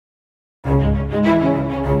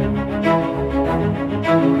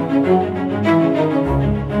Hey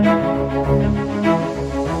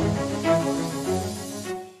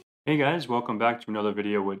guys, welcome back to another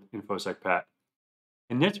video with InfoSecPat.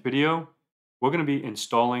 In this video, we're going to be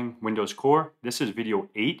installing Windows Core. This is video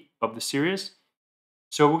 8 of the series.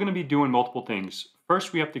 So we're going to be doing multiple things.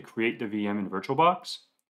 First, we have to create the VM in VirtualBox,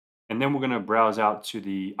 and then we're going to browse out to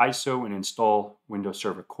the ISO and install Windows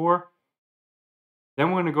Server Core. Then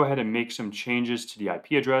we're going to go ahead and make some changes to the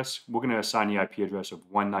IP address. We're going to assign the IP address of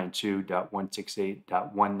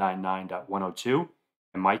 192.168.199.102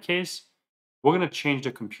 in my case. We're going to change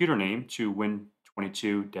the computer name to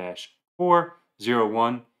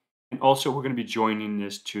Win22-401. And also we're going to be joining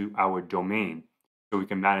this to our domain so we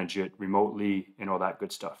can manage it remotely and all that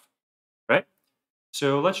good stuff. Right?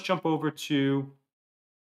 So let's jump over to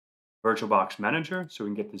Virtualbox Manager so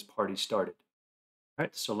we can get this party started. All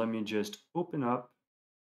right, so let me just open up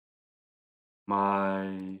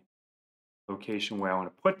my location where I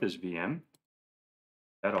want to put this VM.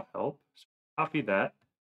 That'll help. So copy that.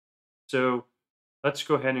 So let's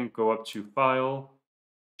go ahead and go up to File,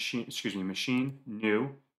 Machine,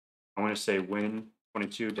 New. I want to say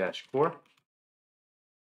Win22-401.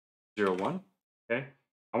 Okay.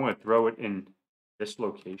 I want to throw it in this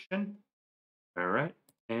location. All right.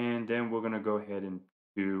 And then we're going to go ahead and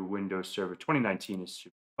do Windows Server 2019 is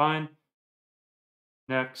super fine.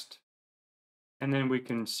 Next. And then we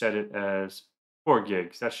can set it as 4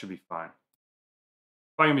 gigs. That should be fine.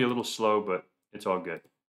 Probably going to be a little slow, but it's all good.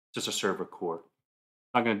 Just a server core.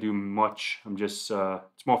 Not going to do much. I'm just,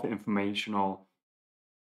 it's more for informational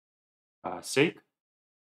sake.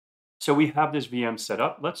 So we have this VM set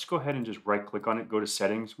up. Let's go ahead and just right click on it, go to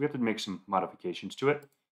settings. We have to make some modifications to it.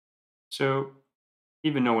 So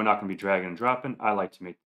even though we're not going to be dragging and dropping, I like to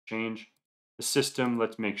make the change. The system,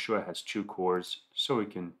 let's make sure it has 2 cores so we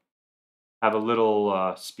can have a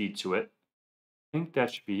little speed to it. I think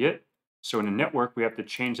that should be it. So in the network, we have to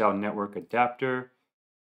change our network adapter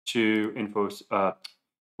to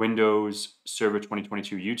Windows Server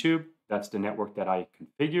 2022 YouTube. That's the network that I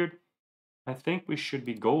configured. I think we should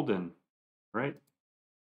be golden, right?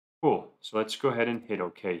 Cool. So let's go ahead and hit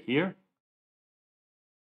OK here.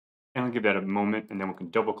 And I'll give that a moment, and then we can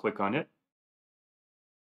double click on it.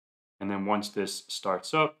 And then once this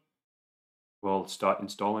starts up, we'll start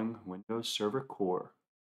installing Windows Server Core.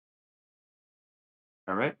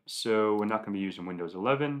 All right, so we're not going to be using Windows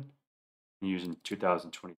 11. We're using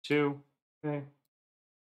 2022. Okay.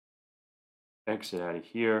 Exit out of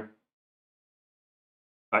here.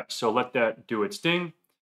 All right, so let that do its thing.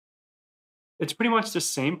 It's pretty much the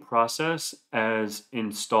same process as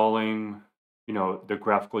installing, the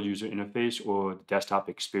graphical user interface or the desktop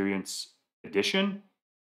experience edition.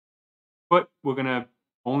 But we're going to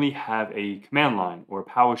only have a command line or a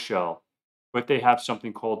PowerShell, but they have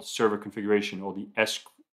something called server configuration or the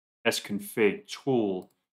sconfig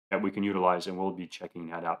tool that we can utilize, and we'll be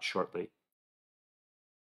checking that out shortly.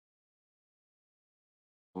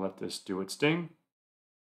 Let this do its thing.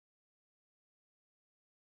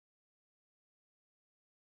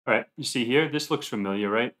 All right, you see here, this looks familiar,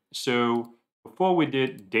 right? So before we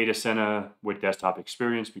did data center with desktop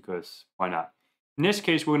experience, because why not? In this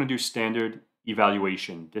case, we're going to do standard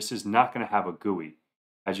evaluation. This is not going to have a GUI.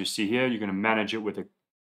 As you see here, you're going to manage it with a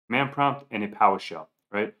command prompt and a PowerShell,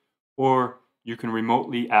 right? Or you can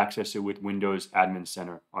remotely access it with Windows Admin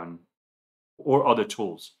Center or other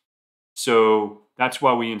tools. So that's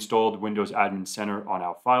why we installed Windows Admin Center on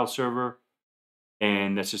our file server.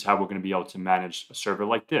 And this is how we're going to be able to manage a server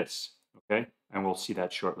like this, okay? And we'll see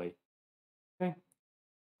that shortly. Okay,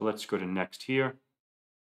 so let's go to next here.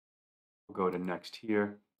 We'll go to next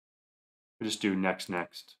here. We'll just do next,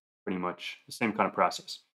 pretty much the same kind of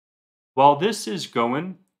process. While this is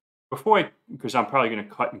going, because I'm probably going to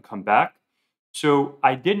cut and come back. So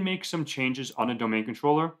I did make some changes on the domain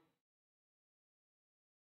controller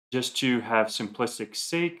just to have simplistic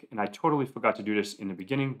sake. And I totally forgot to do this in the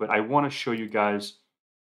beginning, but I want to show you guys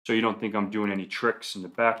so you don't think I'm doing any tricks in the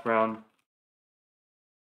background.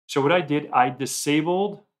 So what I did, I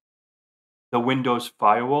disabled the Windows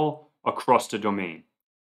firewall across the domain.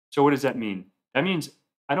 So what does that mean? That means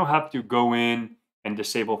I don't have to go in and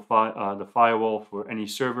disable the firewall for any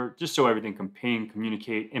server, just so everything can ping,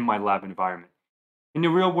 communicate in my lab environment. In the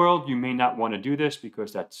real world, you may not want to do this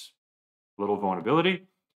because that's a little vulnerability.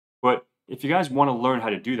 But if you guys want to learn how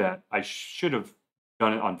to do that, I should have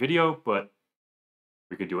done it on video, but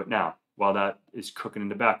we could do it now while that is cooking in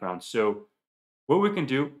the background. So what we can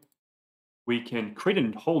do, we can create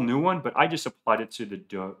a whole new one, but I just applied it to the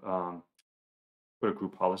go to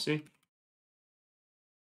group policy.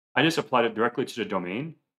 I just applied it directly to the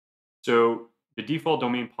domain. So the default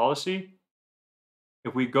domain policy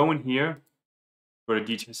if we go in here, go to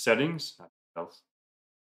Dns Settings,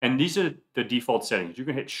 and these are the default settings. You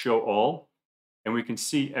can hit Show All, and we can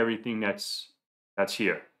see everything that's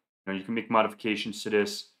here. You can make modifications to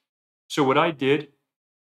this. So what I did,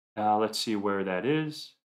 let's see where that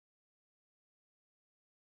is.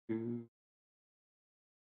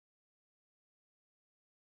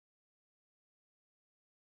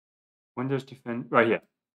 Windows Defend, right here,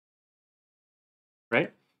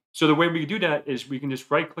 right? So the way we do that is we can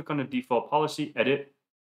just right click on the default policy, edit.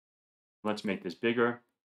 Let's make this bigger.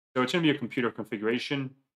 So it's going to be a computer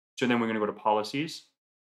configuration. So then we're going to go to policies.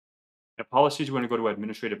 At policies, we're going to go to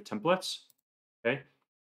administrative templates. Okay.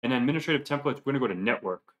 And then administrative templates, we're going to go to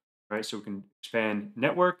network, right? So we can expand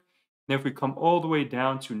network. And if we come all the way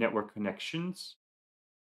down to network connections,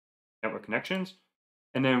 and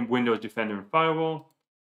then Windows Defender and Firewall.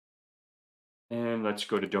 And let's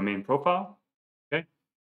go to domain profile. Okay.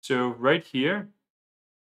 So right here,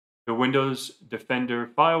 the Windows Defender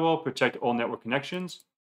Firewall protect all network connections.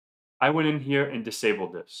 I went in here and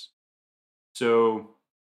disabled this. So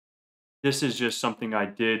this is just something I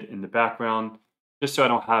did in the background, just so I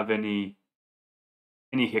don't have any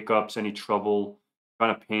hiccups, any trouble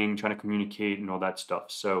trying to ping, trying to communicate, and all that stuff.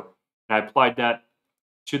 So I applied that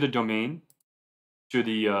to the domain, to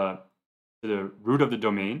the root of the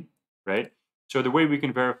domain, right? So the way we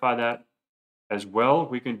can verify that as well,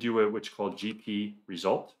 we can do what's called GP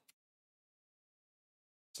result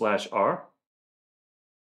 /r.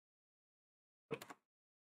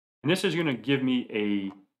 And this is going to give me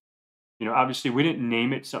a, obviously we didn't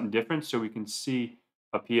name it something different, so we can see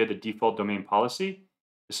up here the default domain policy.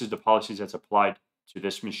 This is the policies that's applied to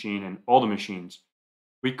this machine and all the machines.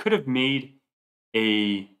 We could have made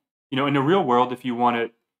a, in the real world, if you want to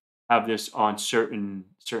have this on certain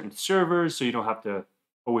servers, so you don't have to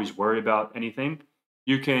always worry about anything,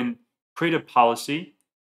 you can create a policy,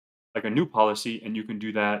 like a new policy, and you can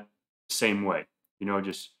do that the same way.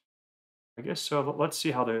 Just, I guess so. Let's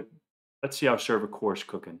see how server core is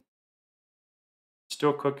cooking.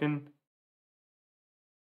 Still cooking.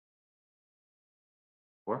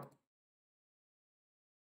 Core.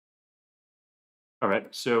 All right,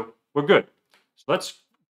 so we're good. So let's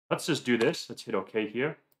just do this. Let's hit OK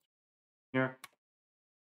here.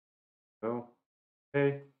 Go.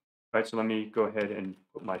 Okay. All right, so let me go ahead and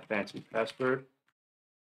put my fancy password.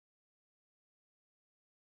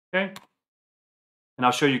 Okay. And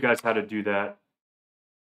I'll show you guys how to do that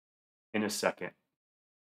in a second.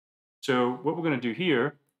 So what we're going to do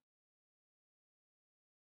here,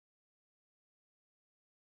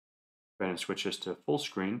 I'm going to switch this to full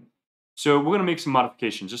screen. So we're going to make some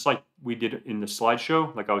modifications, just like we did in the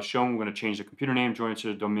slideshow. Like I was showing, we're going to change the computer name, join it to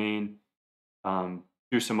the domain,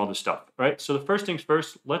 do some other stuff. All right. So the first things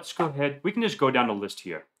first, let's go ahead. We can just go down the list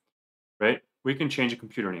here, right? We can change a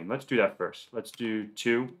computer name. Let's do that first. Let's do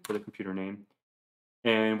 2 for the computer name.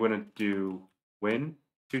 And we're going to do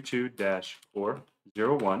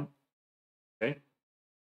win22-401. Okay.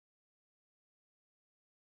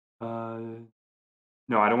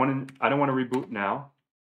 No, I don't want to reboot now.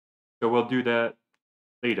 So we'll do that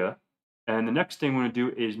later. And the next thing we're going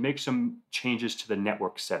to do is make some changes to the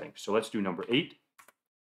network settings. So let's do number 8.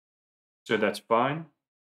 So that's fine.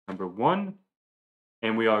 Number 1.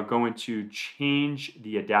 And we are going to change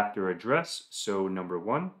the adapter address. So number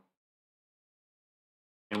 1.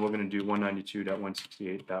 And we're going to do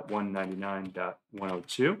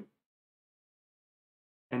 192.168.199.102.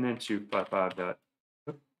 And then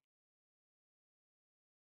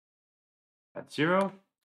 255.0.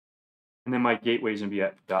 And then my gateway is going to be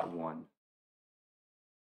at .1.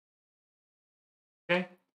 Okay.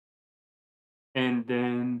 And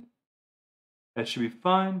then that should be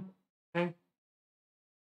fine. Okay.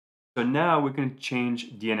 So now we can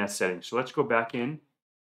change DNS settings. So let's go back in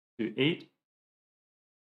to 8.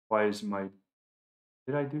 Why is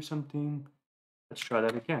did I do something? Let's try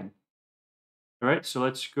that again. All right, so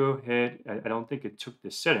let's go ahead. I don't think it took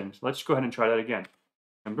the settings. Let's go ahead and try that again.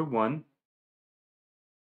 Number 1.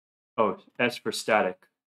 Oh, S for static.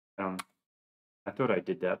 I thought I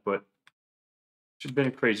did that, but it's been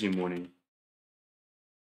a crazy morning.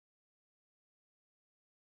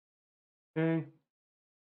 Okay.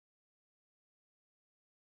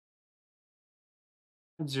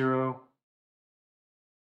 0.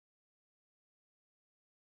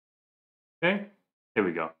 Okay, there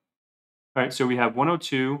we go. All right, so we have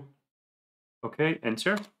 102. Okay,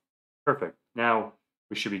 enter. Perfect. Now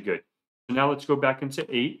we should be good. So now let's go back into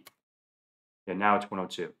 8. Yeah, now it's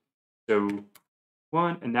 102. So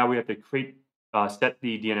 1, and now we have to create, set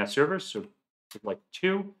the DNS servers. So like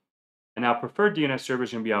 2, and And our preferred DNS server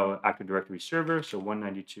is going to be our Active Directory server. So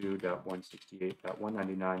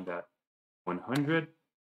 192.168.199.100.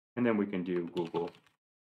 And then we can do Google.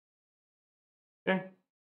 Okay.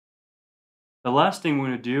 The last thing we're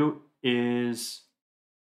going to do is,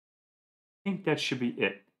 I think that should be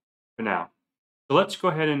it for now. So let's go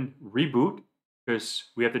ahead and reboot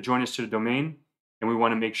because we have to join us to the domain and we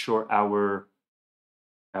want to make sure our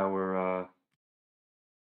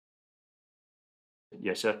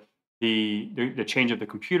the change of the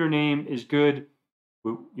computer name is good.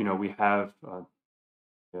 We have to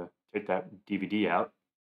take that DVD out,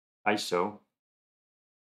 ISO.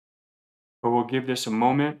 But we'll give this a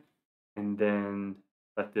moment and then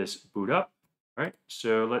let this boot up. All right,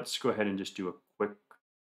 so let's go ahead and just do a quick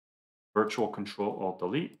virtual control alt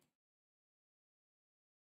delete.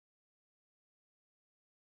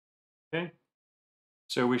 Okay,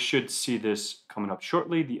 so we should see this coming up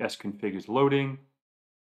shortly. The sconfig is loading.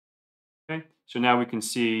 Okay, so now we can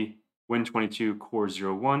see Win22 core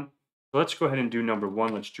 01. So let's go ahead and do number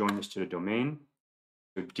one. Let's join this to the domain.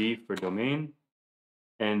 So D for domain.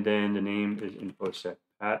 And then the name is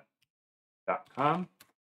InfoSecPat.com.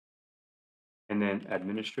 And then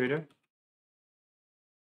administrator.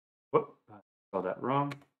 Whoop, I spelled that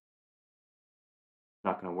wrong.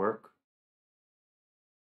 Not going to work.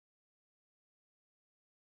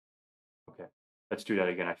 Okay, let's do that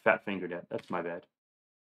again. I fat fingered it. That's my bad.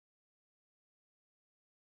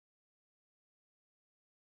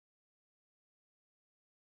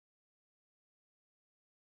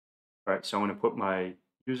 All right, so I'm going to put my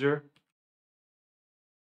user.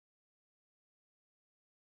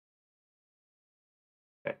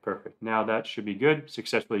 Okay, perfect. Now that should be good.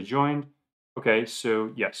 Successfully joined. Okay,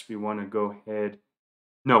 so yes, we want to go ahead.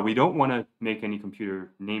 No, we don't want to make any computer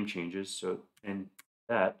name changes. So, and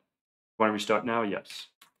that, want to restart now? Yes.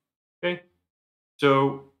 Okay,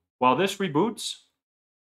 so while this reboots,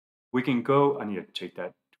 we can go, I need to take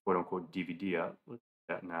that quote unquote DVD out. Let's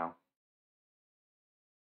do that now.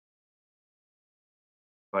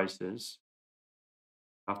 Devices,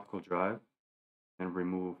 optical drive, and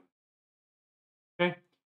remove. Okay,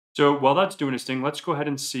 so while that's doing its thing, let's go ahead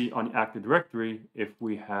and see on the Active Directory if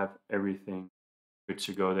we have everything good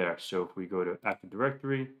to go there. So if we go to Active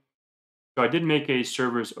Directory, so I did make a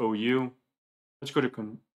servers OU. Let's go to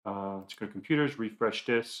computers, refresh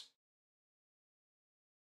this.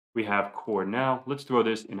 We have core now. Let's throw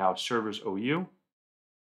this in our servers OU.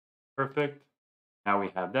 Perfect. Now we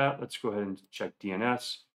have that. Let's go ahead and check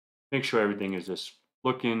DNS. Make sure everything is just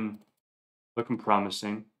looking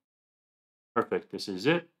promising. Perfect. This is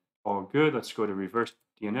it. All good. Let's go to reverse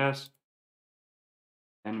DNS.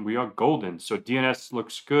 And we are golden. So DNS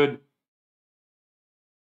looks good.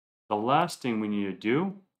 The last thing we need to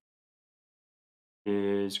do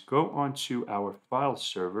is go onto our file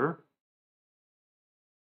server.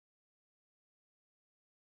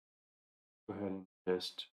 Go ahead and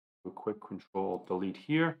just do a quick control delete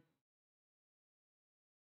here.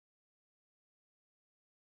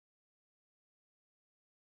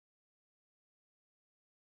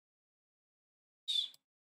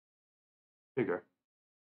 Bigger.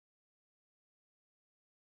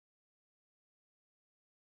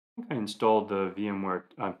 I think I installed the VMware,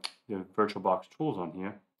 the VirtualBox tools on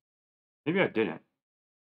here. Maybe I didn't.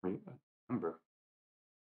 Remember.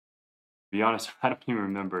 To be honest, I don't even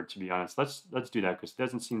remember. To be honest, let's do that because it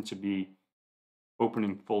doesn't seem to be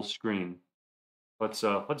opening full screen. Let's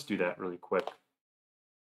do that really quick.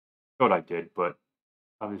 Thought I did, but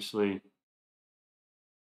obviously,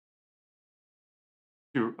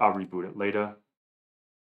 I'll reboot it later.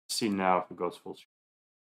 See now if it goes full screen.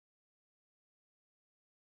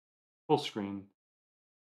 Full screen.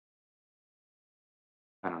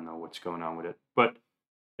 I don't know what's going on with it, but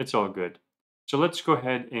it's all good. So let's go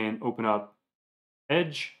ahead and open up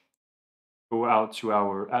Edge, go out to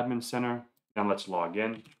our admin center, and let's log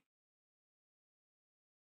in.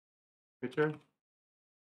 Picture.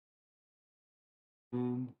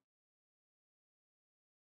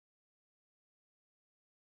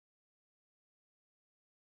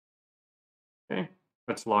 Okay,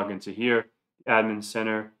 let's log into here, admin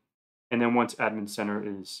center. And then once admin center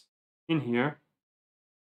is in here,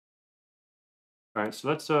 all right, so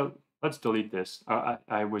let's delete this.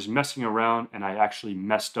 I was messing around and I actually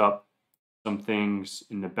messed up some things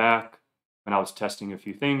in the back when I was testing a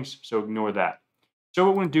few things, so ignore that. So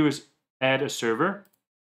what we're going to do is add a server,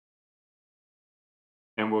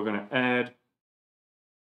 and we're going to add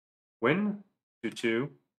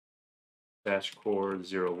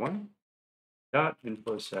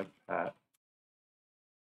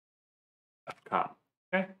win22-core01.infosecpat.com.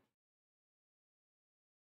 Okay.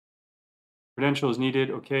 Credentials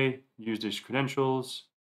needed. Okay, use these credentials.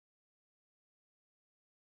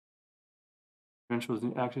 Credentials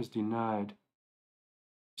access denied.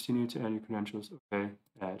 You need to add your credentials. Okay,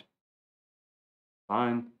 add.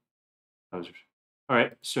 Fine. All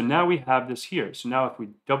right, so now we have this here. So now if we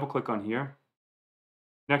double click on here,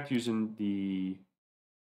 connect using the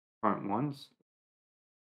current ones.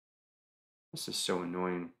 This is so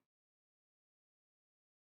annoying.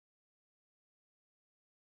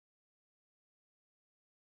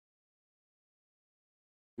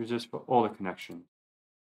 Use this for all the connections.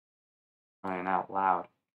 Crying out loud.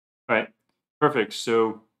 All right, perfect.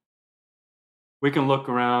 So we can look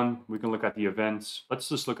around, we can look at the events. Let's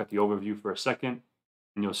just look at the overview for a second,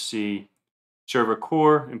 and you'll see server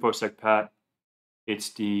core, InfoSecPat. It's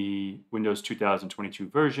the Windows 2022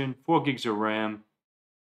 version, 4 gigs of RAM,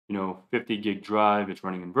 50 gig drive. It's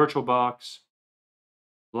running in VirtualBox,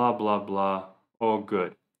 blah, blah, blah. All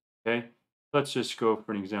good. Okay, let's just go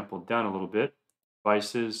for an example down a little bit.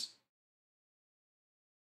 Devices.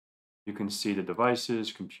 You can see the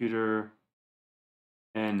devices, computer,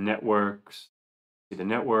 and networks. See the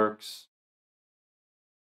networks.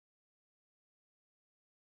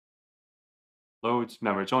 Loads.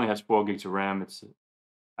 Remember, it only has 4 gigs of RAM.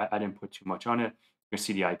 I didn't put too much on it. You can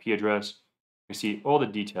see the IP address. You can see all the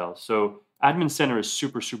details. So Admin Center is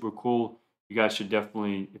super, super cool. You guys should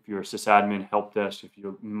definitely, if you're a sysadmin, help desk, if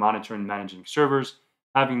you're monitoring, managing servers,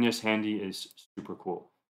 having this handy is super cool.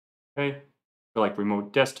 Okay. So like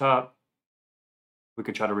remote desktop, we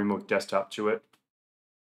could try to remote desktop to it.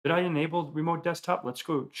 Did I enable remote desktop? Let's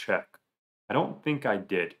go check. I don't think I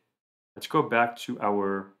did. Let's go back to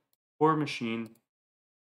our core machine.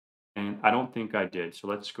 And I don't think I did. So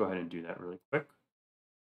let's go ahead and do that really quick.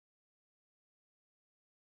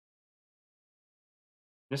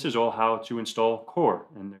 This is all how to install core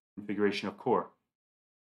and the configuration of core.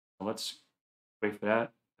 So let's wait for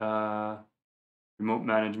that. Remote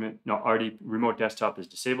management, no, already remote desktop is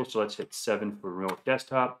disabled. So let's hit 7 for remote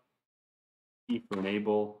desktop. E for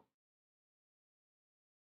enable.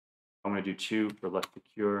 I'm going to do 2 for less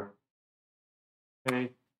secure.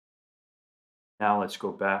 Okay. Now let's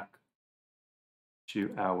go back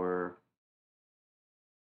to our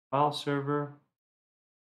file server.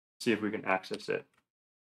 See if we can access it.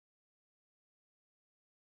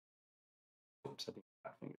 Oops, I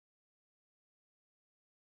think.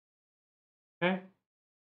 Okay.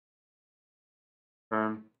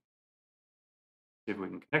 Confirm. See if we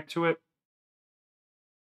can connect to it.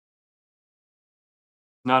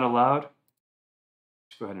 Not allowed.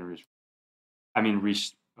 Let's go ahead and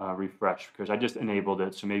refresh because I just enabled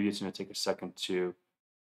it. So maybe it's going to take a second to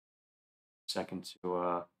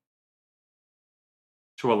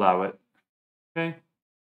allow it. Okay.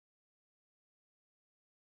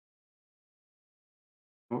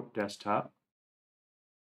 Desktop.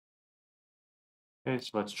 Okay,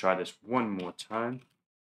 so let's try this one more time.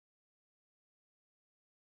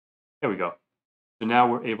 There we go. So now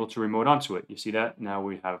we're able to remote onto it. You see that? Now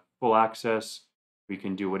we have full access. We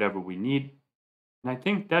can do whatever we need. And I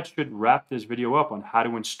think that should wrap this video up on how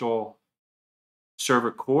to install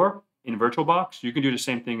server core in VirtualBox. You can do the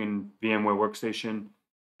same thing in VMware Workstation,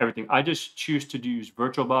 everything. I just choose to use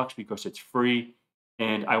VirtualBox because it's free.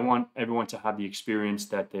 And I want everyone to have the experience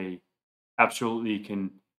that they absolutely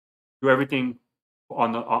can do everything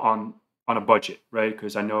on a budget, right?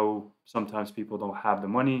 Because I know sometimes people don't have the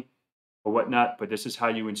money or whatnot, but this is how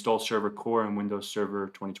you install server core in Windows Server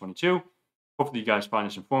 2022. Hopefully you guys find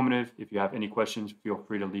this informative. If you have any questions, feel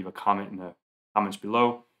free to leave a comment in the comments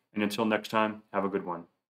below. And until next time, have a good one.